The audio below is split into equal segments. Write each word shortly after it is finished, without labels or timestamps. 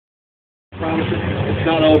promise you, it's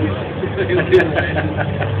not over.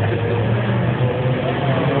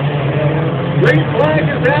 Green flag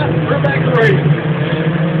is out. We're back to racing.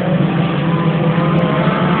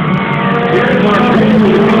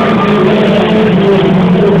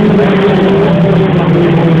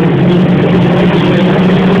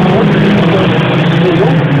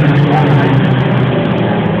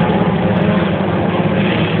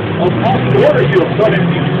 Water shield starting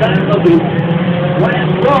inside of the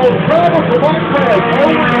last row. Trouble for Marquez.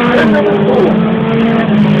 Over to number 4.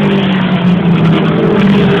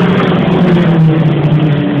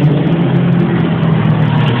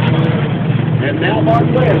 And now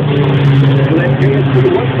Marquez. That chance to the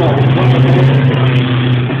one ball.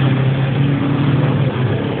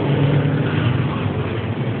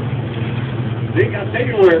 Dick, I'll tell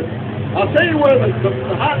you where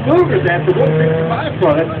the hot mover's at, the 155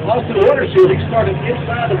 car. That's Austin Watershield. He started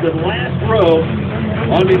inside of the last row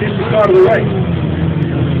on the initial start of the race.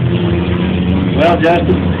 Well,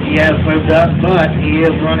 Justin, he has moved up, but he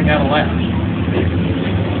is running out of laps.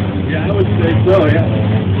 Yeah, I would say so, yeah.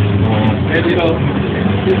 And, you know,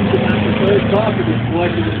 it's not the first talking to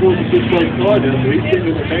selecting the 46-place car does, so he's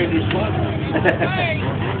getting in a dangerous spot.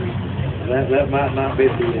 That might not be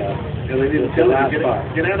the... Yeah, they need to tell them to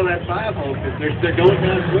get out of that 5-hole because they're going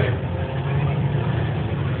down quick.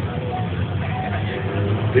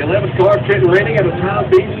 The 11th car, Trenton Rainey, at a time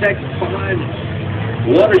being second behind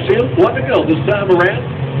Watershield. 1 to go this time around.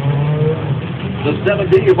 The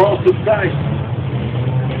 7D of Austin Dice.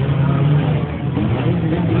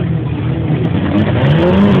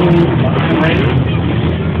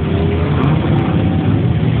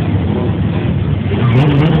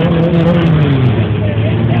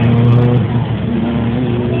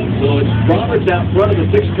 Roberts out front of the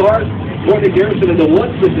 6 car. Courtney Garrison in the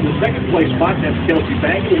 1 sits in the second place spot. That's Kelsey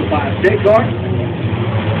Baggett in the 5K car.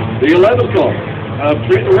 The 11th car of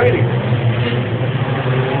Trenton Rainey.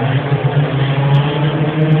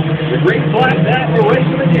 The green flag out. We're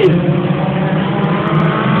racing again.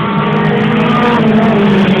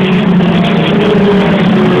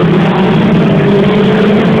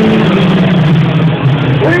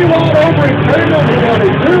 Three wide over and turned over on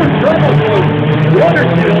his 2 trouble for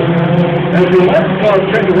Watershield. As the 11th car,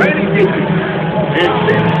 Trenton Rainey gets it. And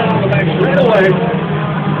sends on the back straight away.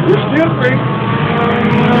 We're still green.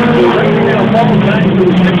 So Rainey now falls back to the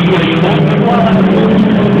 6th place.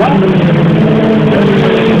 Robinson